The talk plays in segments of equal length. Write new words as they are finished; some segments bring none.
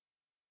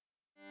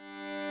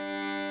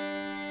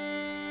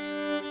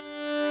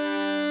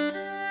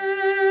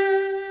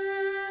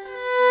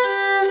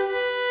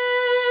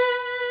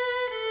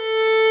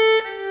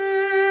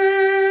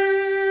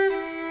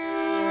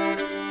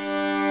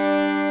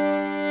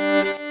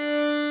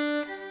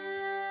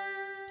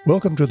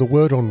Welcome to the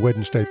Word on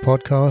Wednesday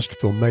podcast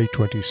for May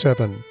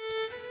 27.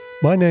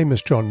 My name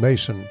is John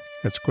Mason.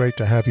 It's great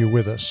to have you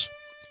with us.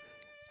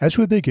 As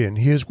we begin,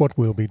 here's what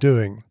we'll be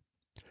doing.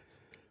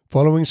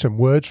 Following some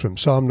words from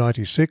Psalm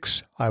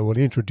 96, I will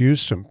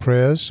introduce some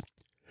prayers.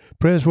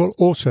 Prayers will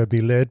also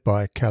be led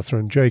by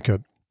Catherine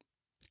Jacob.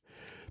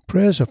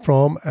 Prayers are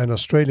from an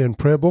Australian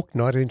prayer book,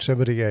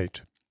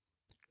 1978.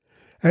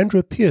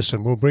 Andrew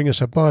Pearson will bring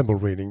us a Bible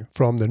reading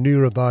from the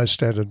New Revised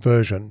Standard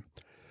Version.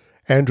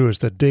 Andrew is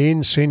the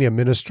Dean, Senior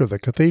Minister of the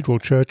Cathedral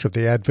Church of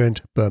the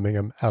Advent,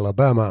 Birmingham,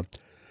 Alabama,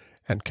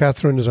 and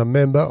Catherine is a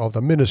member of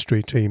the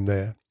ministry team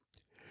there.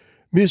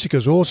 Music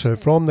is also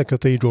from the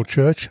Cathedral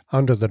Church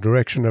under the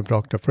direction of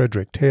Dr.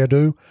 Frederick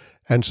Teardo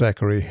and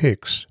Zachary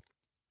Hicks.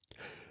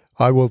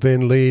 I will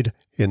then lead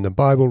in the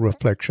Bible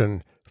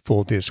reflection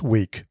for this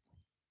week.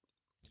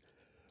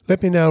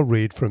 Let me now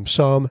read from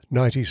Psalm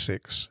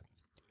 96.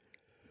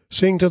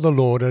 Sing to the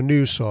Lord a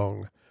new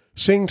song.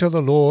 Sing to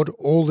the Lord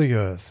all the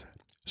earth.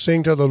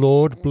 Sing to the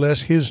Lord,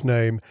 bless his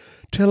name,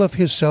 tell of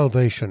his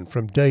salvation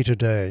from day to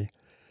day.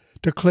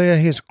 Declare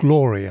his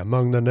glory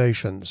among the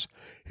nations,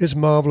 his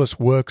marvellous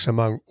works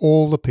among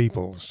all the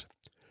peoples.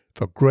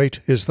 For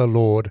great is the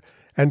Lord,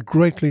 and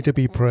greatly to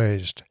be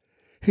praised.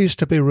 He is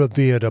to be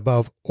revered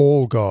above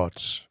all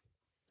gods.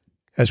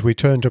 As we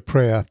turn to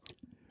prayer,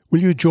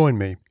 will you join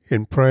me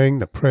in praying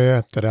the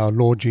prayer that our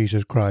Lord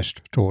Jesus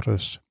Christ taught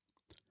us?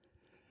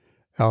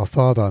 Our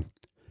Father,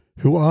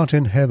 who art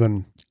in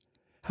heaven,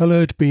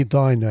 hallowed be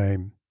thy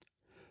name.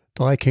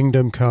 Thy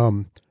kingdom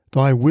come,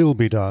 thy will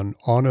be done,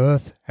 on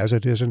earth as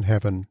it is in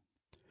heaven.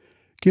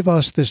 Give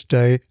us this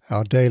day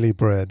our daily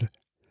bread,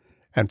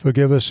 and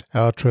forgive us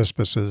our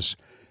trespasses,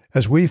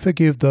 as we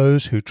forgive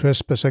those who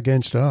trespass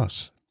against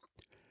us.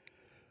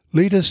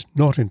 Lead us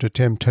not into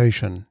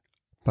temptation,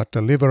 but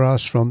deliver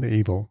us from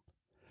evil.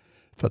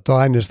 For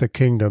thine is the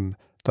kingdom,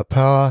 the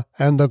power,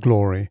 and the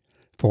glory,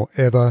 for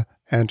ever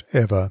and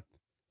ever.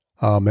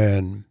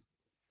 Amen.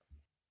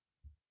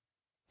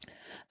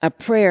 A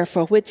prayer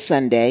for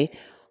Whitsunday,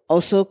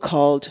 also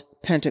called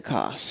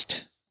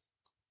Pentecost.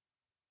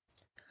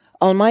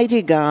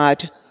 Almighty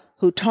God,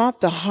 who taught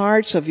the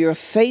hearts of your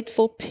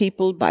faithful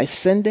people by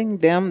sending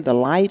them the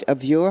light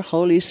of your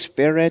Holy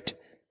Spirit,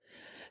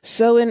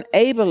 so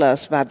enable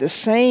us by the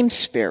same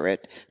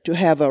Spirit to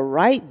have a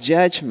right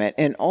judgment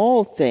in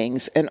all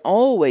things and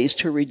always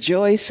to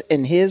rejoice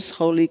in his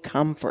holy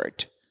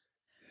comfort.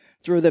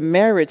 Through the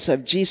merits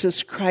of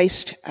Jesus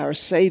Christ, our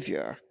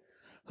Savior,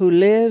 who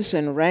lives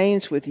and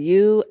reigns with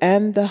you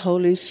and the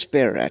Holy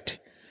Spirit,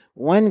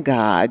 one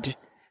God,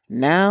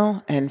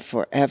 now and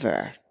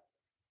forever.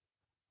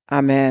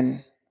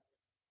 Amen.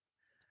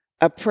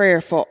 A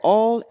prayer for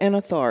all in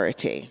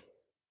authority.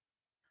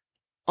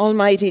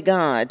 Almighty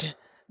God,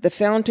 the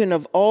fountain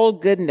of all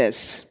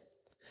goodness,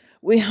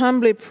 we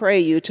humbly pray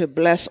you to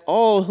bless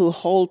all who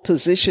hold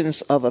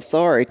positions of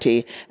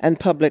authority and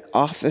public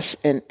office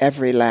in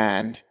every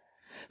land,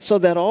 so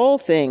that all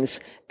things,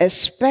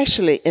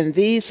 especially in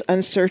these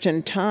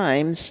uncertain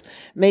times,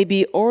 may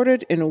be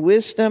ordered in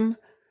wisdom,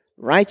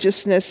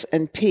 righteousness,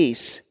 and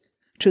peace,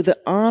 to the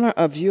honor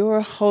of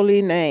your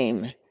holy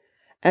name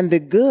and the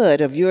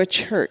good of your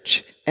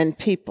church and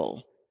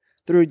people,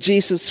 through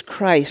Jesus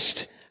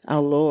Christ our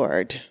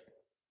Lord.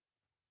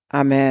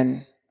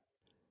 Amen.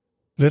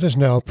 Let us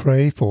now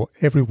pray for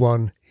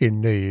everyone in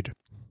need.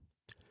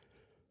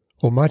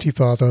 Almighty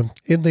Father,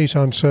 in these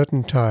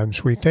uncertain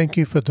times, we thank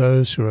you for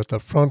those who are at the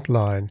front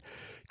line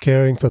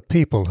caring for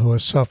people who are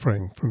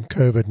suffering from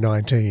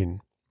COVID-19.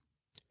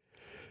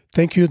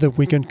 Thank you that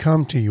we can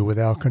come to you with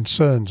our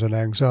concerns and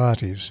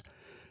anxieties,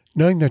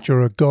 knowing that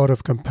you're a God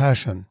of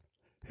compassion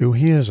who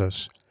hears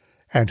us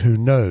and who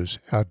knows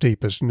our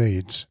deepest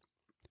needs.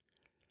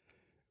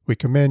 We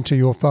commend to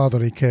your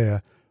fatherly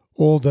care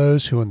all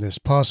those who in this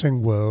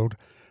passing world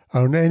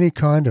are in any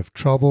kind of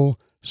trouble,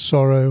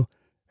 sorrow,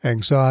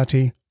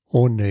 anxiety,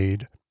 or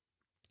need.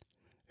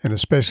 And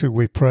especially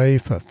we pray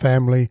for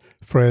family,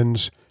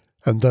 friends,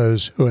 and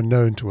those who are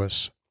known to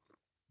us.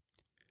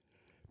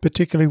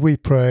 Particularly we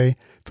pray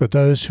for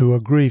those who are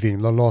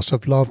grieving the loss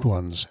of loved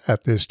ones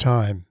at this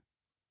time.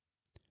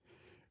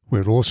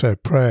 We'll also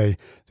pray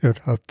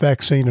that a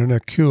vaccine and a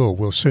cure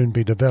will soon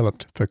be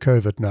developed for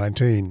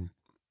COVID-19.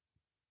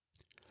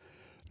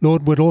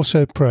 Lord, we'd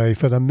also pray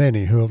for the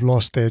many who have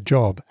lost their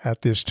job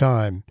at this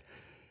time.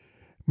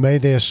 May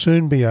there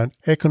soon be an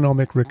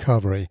economic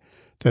recovery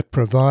that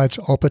provides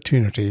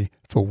opportunity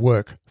for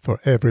work for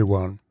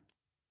everyone.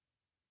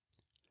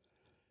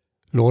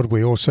 Lord,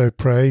 we also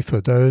pray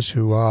for those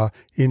who are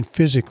in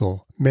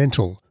physical,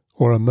 mental,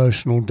 or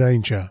emotional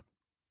danger.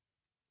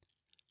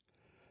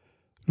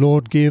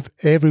 Lord, give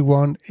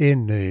everyone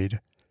in need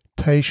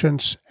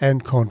patience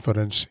and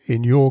confidence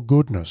in your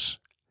goodness,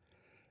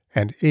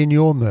 and in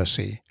your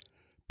mercy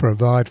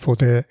provide for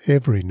their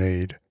every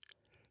need,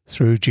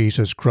 through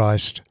Jesus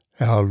Christ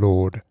our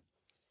Lord.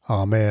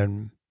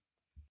 Amen.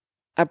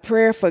 A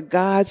prayer for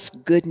God's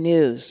good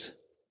news.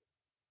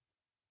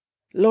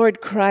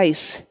 Lord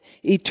Christ,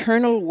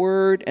 eternal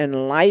Word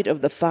and light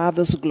of the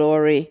Father's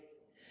glory,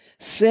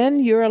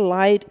 Send your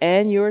light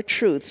and your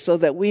truth so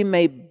that we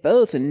may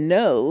both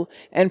know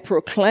and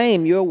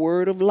proclaim your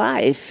word of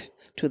life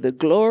to the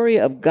glory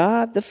of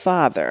God the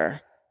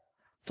Father.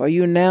 For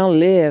you now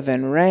live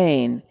and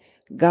reign,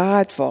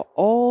 God, for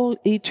all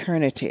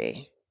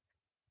eternity.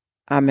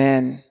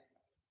 Amen.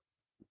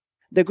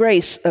 The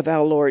grace of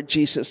our Lord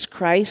Jesus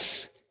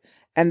Christ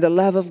and the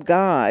love of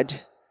God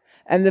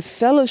and the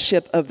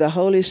fellowship of the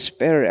Holy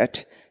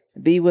Spirit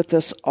be with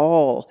us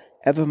all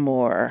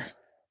evermore.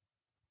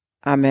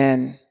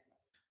 Amen.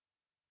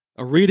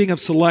 A reading of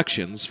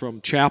selections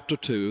from chapter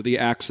 2, the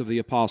Acts of the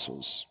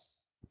Apostles.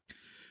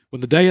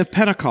 When the day of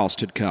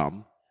Pentecost had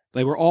come,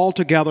 they were all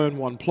together in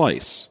one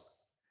place.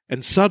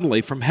 And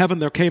suddenly from heaven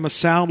there came a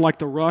sound like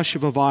the rush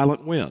of a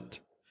violent wind,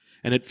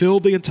 and it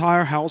filled the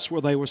entire house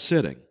where they were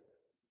sitting.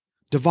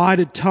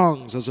 Divided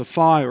tongues as of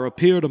fire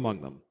appeared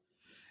among them,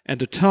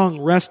 and a tongue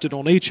rested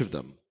on each of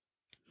them.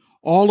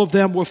 All of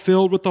them were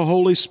filled with the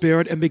Holy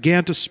Spirit and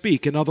began to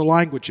speak in other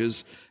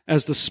languages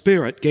as the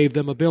Spirit gave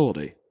them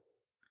ability.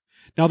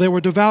 Now there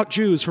were devout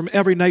Jews from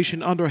every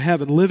nation under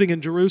heaven living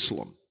in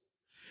Jerusalem.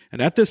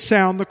 And at this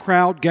sound the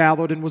crowd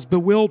gathered and was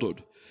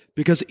bewildered,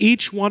 because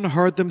each one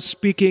heard them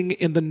speaking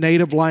in the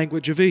native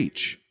language of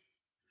each.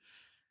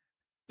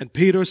 And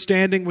Peter,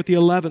 standing with the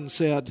 11,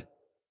 said,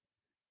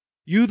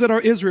 "You that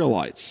are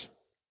Israelites,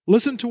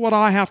 listen to what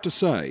I have to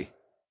say.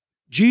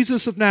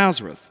 Jesus of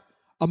Nazareth,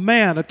 a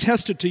man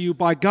attested to you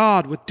by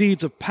God with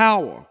deeds of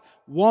power,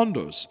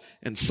 wonders,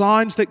 and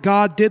signs that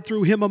God did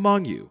through him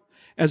among you.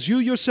 As you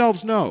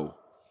yourselves know,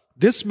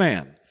 this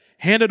man,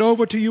 handed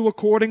over to you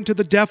according to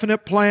the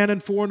definite plan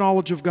and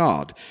foreknowledge of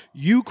God,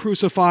 you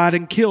crucified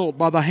and killed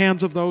by the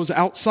hands of those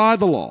outside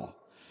the law.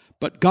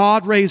 But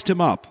God raised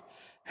him up,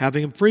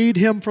 having freed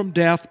him from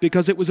death,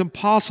 because it was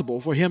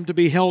impossible for him to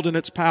be held in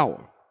its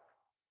power.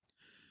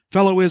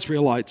 Fellow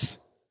Israelites,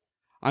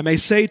 I may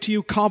say to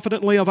you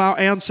confidently of our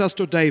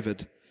ancestor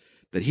David,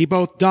 that he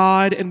both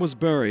died and was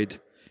buried,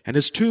 and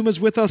his tomb is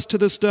with us to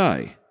this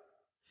day.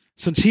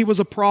 Since he was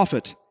a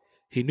prophet,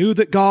 he knew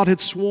that God had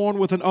sworn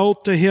with an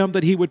oath to him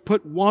that he would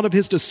put one of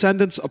his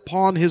descendants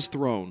upon his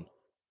throne.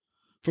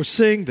 For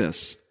seeing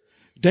this,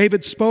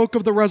 David spoke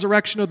of the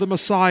resurrection of the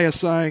Messiah,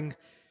 saying,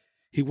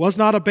 he was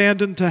not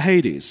abandoned to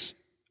Hades,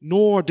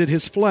 nor did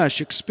his flesh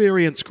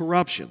experience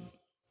corruption.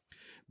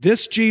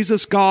 This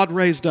Jesus God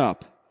raised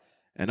up,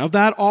 and of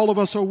that all of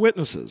us are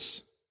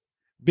witnesses.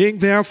 Being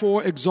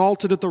therefore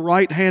exalted at the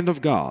right hand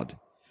of God,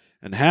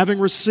 and having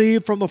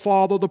received from the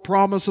Father the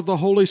promise of the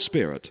Holy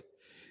Spirit,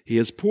 he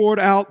has poured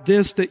out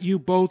this that you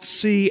both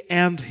see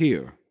and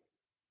hear.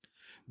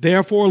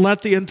 Therefore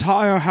let the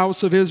entire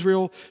house of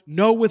Israel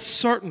know with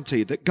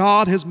certainty that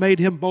God has made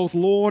him both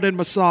Lord and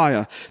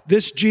Messiah,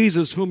 this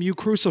Jesus whom you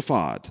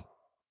crucified."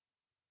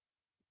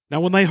 Now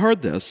when they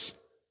heard this,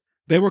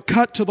 they were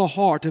cut to the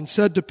heart and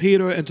said to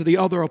Peter and to the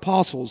other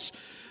apostles,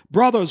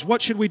 "Brothers,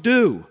 what should we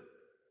do?"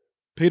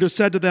 Peter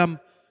said to them,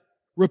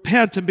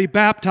 "Repent and be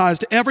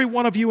baptized, every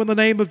one of you, in the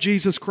name of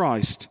Jesus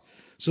Christ,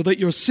 so that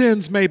your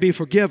sins may be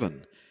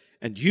forgiven,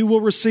 and you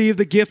will receive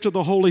the gift of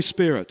the Holy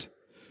Spirit.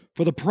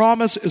 For the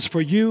promise is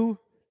for you,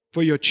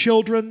 for your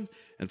children,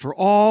 and for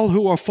all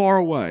who are far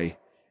away,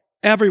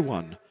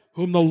 everyone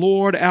whom the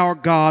Lord our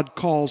God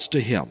calls to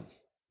him."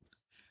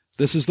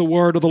 This is the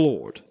word of the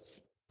Lord.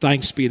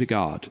 Thanks be to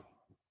God.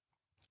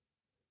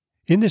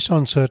 In this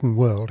uncertain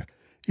world,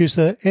 is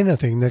there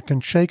anything that can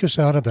shake us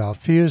out of our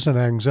fears and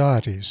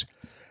anxieties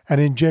and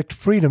inject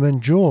freedom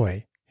and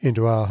joy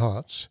into our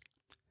hearts?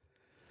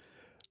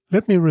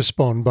 Let me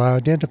respond by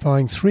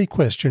identifying 3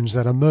 questions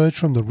that emerge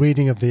from the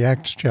reading of the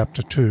Acts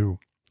chapter 2.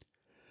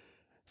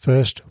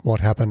 First,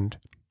 what happened?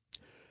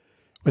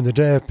 When the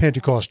day of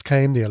Pentecost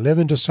came, the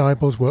 11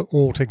 disciples were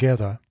all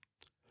together.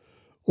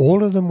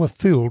 All of them were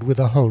filled with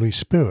the Holy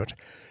Spirit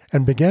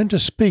and began to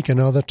speak in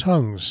other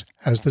tongues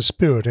as the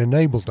Spirit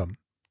enabled them.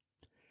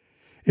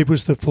 It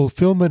was the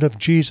fulfillment of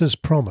Jesus'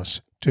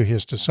 promise to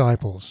his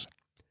disciples.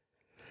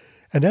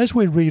 And as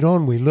we read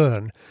on, we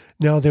learn,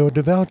 now there were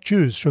devout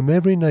Jews from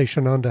every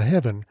nation under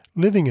heaven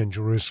living in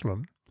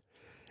Jerusalem,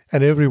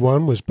 and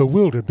everyone was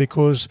bewildered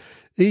because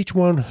each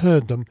one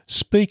heard them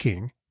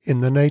speaking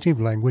in the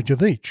native language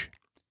of each.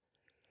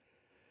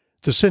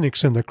 The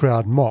cynics in the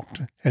crowd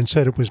mocked and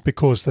said it was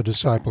because the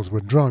disciples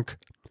were drunk.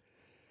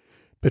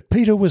 But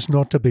Peter was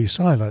not to be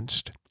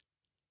silenced.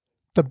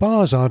 "The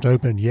bars aren't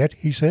open yet,"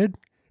 he said.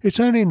 "It's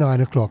only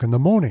 9 o'clock in the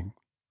morning."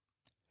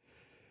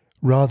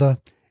 Rather,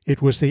 it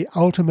was the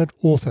ultimate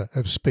author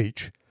of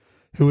speech,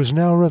 who is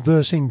now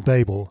reversing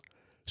Babel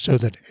so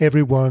that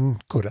everyone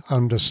could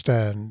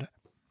understand.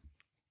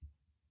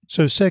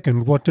 So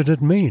second, what did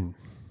it mean?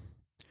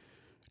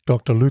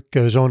 Dr. Luke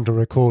goes on to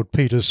record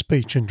Peter's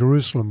speech in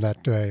Jerusalem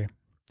that day.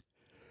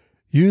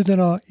 "You that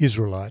are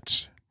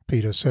Israelites,"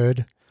 Peter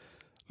said,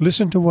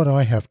 "listen to what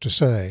I have to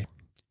say.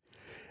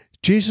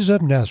 Jesus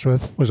of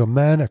Nazareth was a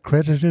man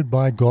accredited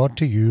by God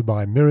to you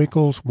by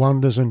miracles,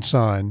 wonders, and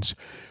signs,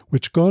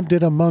 which God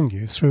did among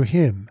you through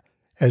him,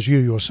 as you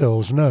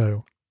yourselves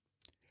know.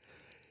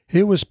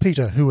 Here was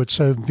Peter, who had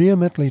so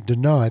vehemently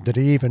denied that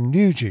he even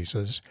knew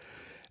Jesus,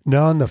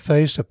 now in the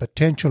face of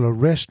potential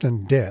arrest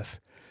and death,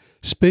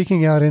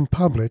 speaking out in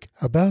public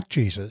about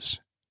Jesus.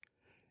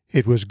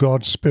 It was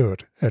God's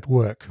Spirit at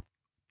work.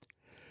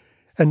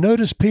 And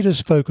notice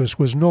Peter's focus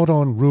was not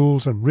on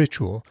rules and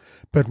ritual,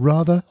 but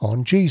rather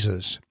on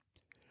Jesus.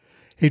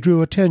 He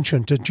drew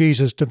attention to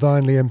Jesus'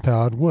 divinely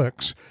empowered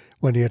works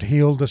when he had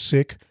healed the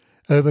sick,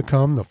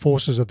 overcome the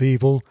forces of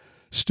evil,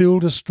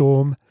 stilled a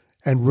storm,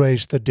 and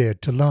raised the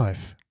dead to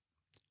life.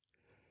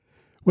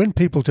 When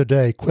people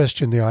today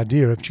question the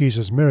idea of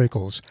Jesus'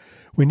 miracles,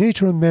 we need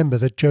to remember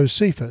that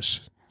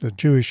Josephus, the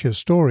Jewish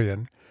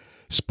historian,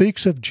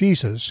 speaks of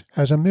Jesus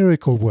as a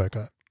miracle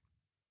worker.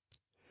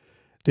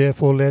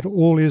 Therefore let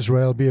all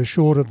Israel be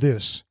assured of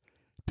this,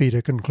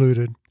 Peter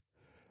concluded.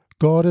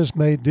 God has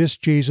made this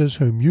Jesus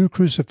whom you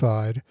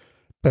crucified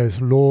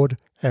both Lord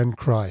and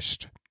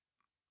Christ.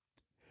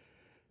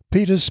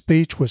 Peter's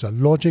speech was a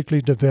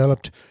logically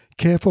developed,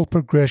 careful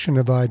progression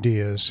of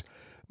ideas,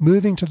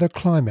 moving to the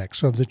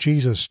climax of the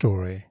Jesus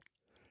story,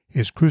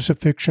 his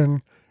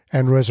crucifixion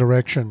and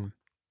resurrection.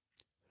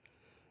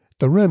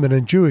 The Roman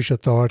and Jewish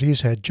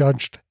authorities had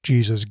judged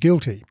Jesus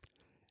guilty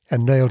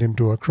and nailed him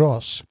to a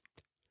cross.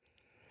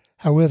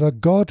 However,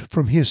 God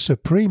from his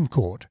supreme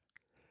court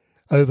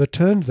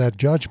overturned that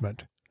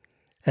judgment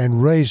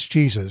and raised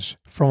Jesus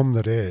from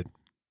the dead.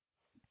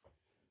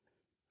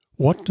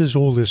 What does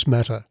all this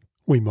matter,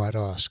 we might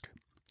ask?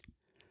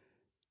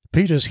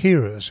 Peter's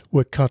hearers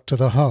were cut to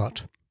the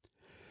heart.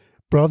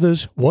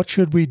 Brothers, what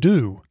should we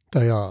do?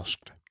 They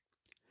asked.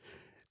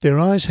 Their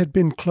eyes had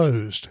been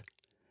closed,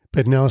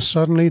 but now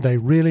suddenly they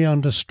really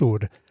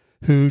understood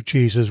who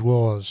Jesus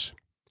was.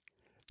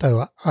 They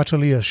were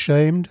utterly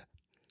ashamed,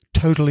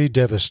 totally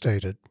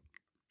devastated.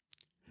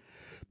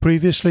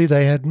 Previously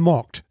they had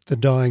mocked the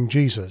dying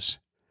Jesus.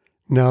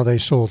 Now they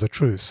saw the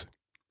truth.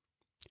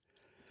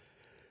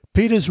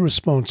 Peter's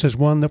response is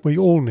one that we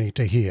all need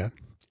to hear.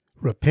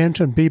 Repent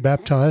and be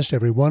baptized,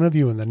 every one of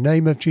you, in the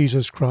name of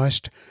Jesus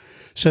Christ,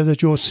 so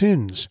that your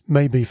sins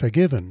may be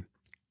forgiven.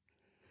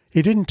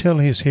 He didn't tell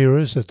his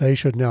hearers that they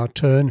should now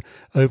turn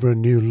over a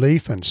new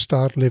leaf and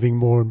start living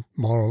more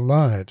moral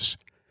lives.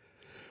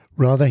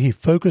 Rather, he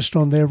focused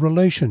on their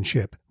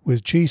relationship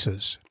with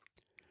Jesus.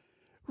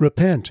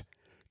 Repent,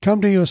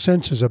 come to your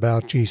senses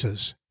about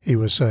Jesus, he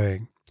was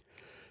saying.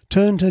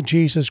 Turn to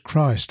Jesus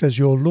Christ as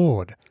your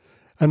Lord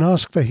and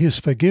ask for his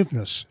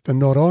forgiveness for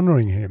not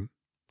honoring him.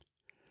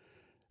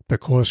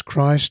 Because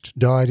Christ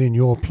died in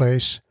your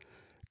place,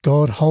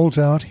 God holds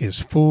out his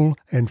full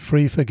and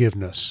free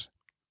forgiveness.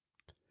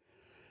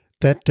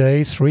 That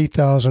day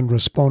 3,000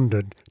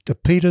 responded to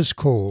Peter's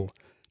call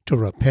to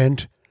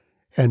repent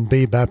and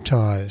be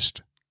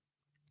baptized.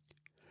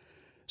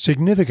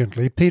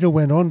 Significantly, Peter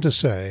went on to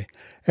say,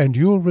 "And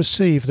you'll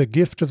receive the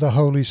gift of the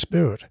Holy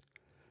Spirit,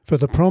 for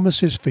the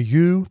promise is for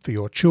you, for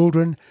your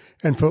children,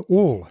 and for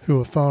all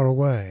who are far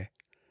away,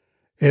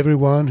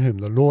 everyone whom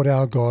the Lord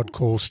our God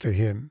calls to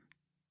him."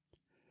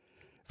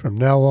 From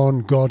now on,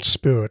 God's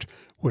Spirit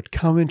would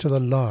come into the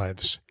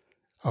lives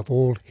of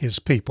all his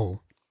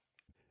people.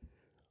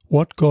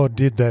 What God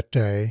did that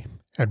day,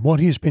 and what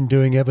he's been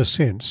doing ever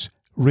since,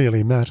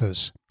 really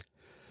matters.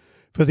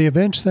 For the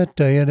events that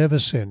day and ever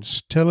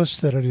since tell us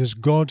that it is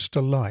God's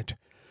delight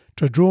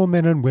to draw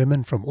men and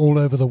women from all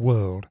over the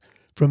world,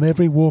 from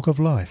every walk of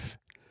life,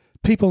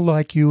 people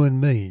like you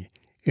and me,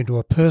 into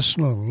a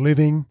personal,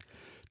 living,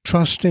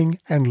 trusting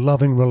and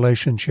loving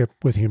relationship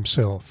with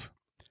himself.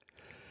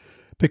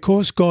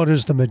 Because God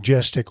is the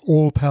majestic,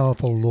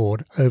 all-powerful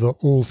Lord over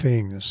all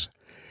things,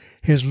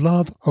 his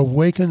love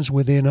awakens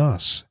within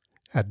us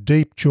a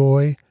deep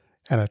joy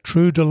and a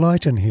true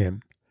delight in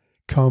him,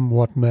 come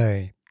what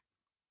may.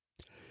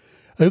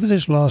 Over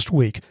this last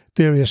week,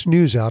 various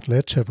news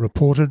outlets have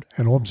reported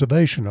an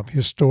observation of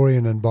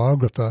historian and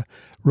biographer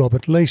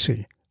Robert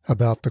Lacey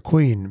about the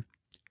Queen.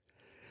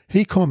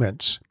 He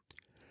comments,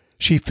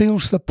 "She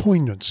feels the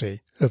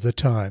poignancy of the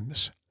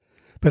times,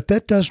 but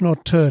that does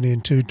not turn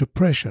into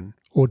depression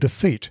or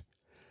defeat.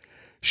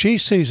 She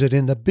sees it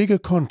in the bigger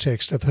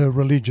context of her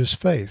religious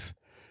faith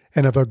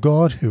and of a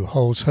God who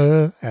holds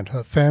her and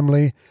her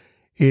family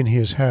in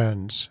his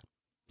hands.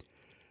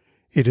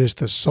 It is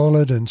the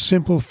solid and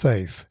simple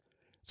faith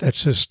that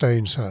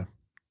sustains her."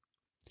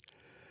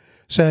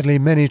 Sadly,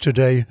 many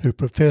today who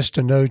profess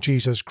to know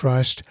Jesus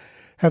Christ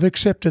have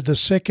accepted the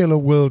secular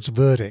world's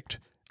verdict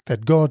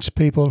that God's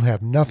people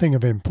have nothing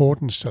of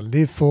importance to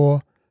live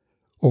for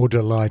or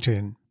delight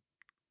in.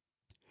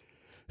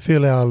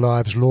 Fill our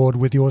lives, Lord,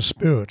 with your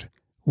Spirit,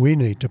 we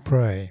need to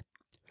pray,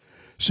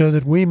 so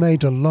that we may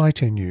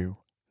delight in you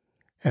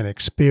and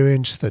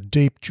experience the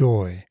deep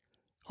joy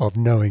of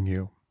knowing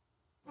you.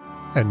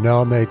 And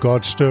now may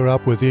God stir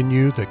up within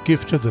you the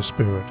gift of the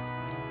Spirit,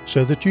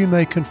 so that you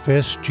may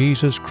confess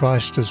Jesus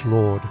Christ as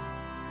Lord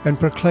and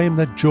proclaim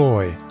the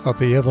joy of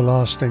the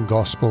everlasting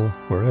gospel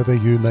wherever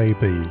you may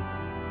be.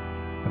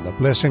 And the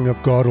blessing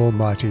of God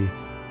Almighty,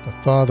 the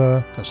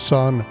Father, the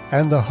Son,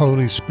 and the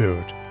Holy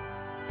Spirit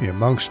be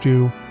amongst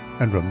you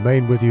and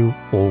remain with you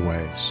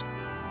always.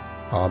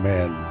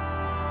 Amen.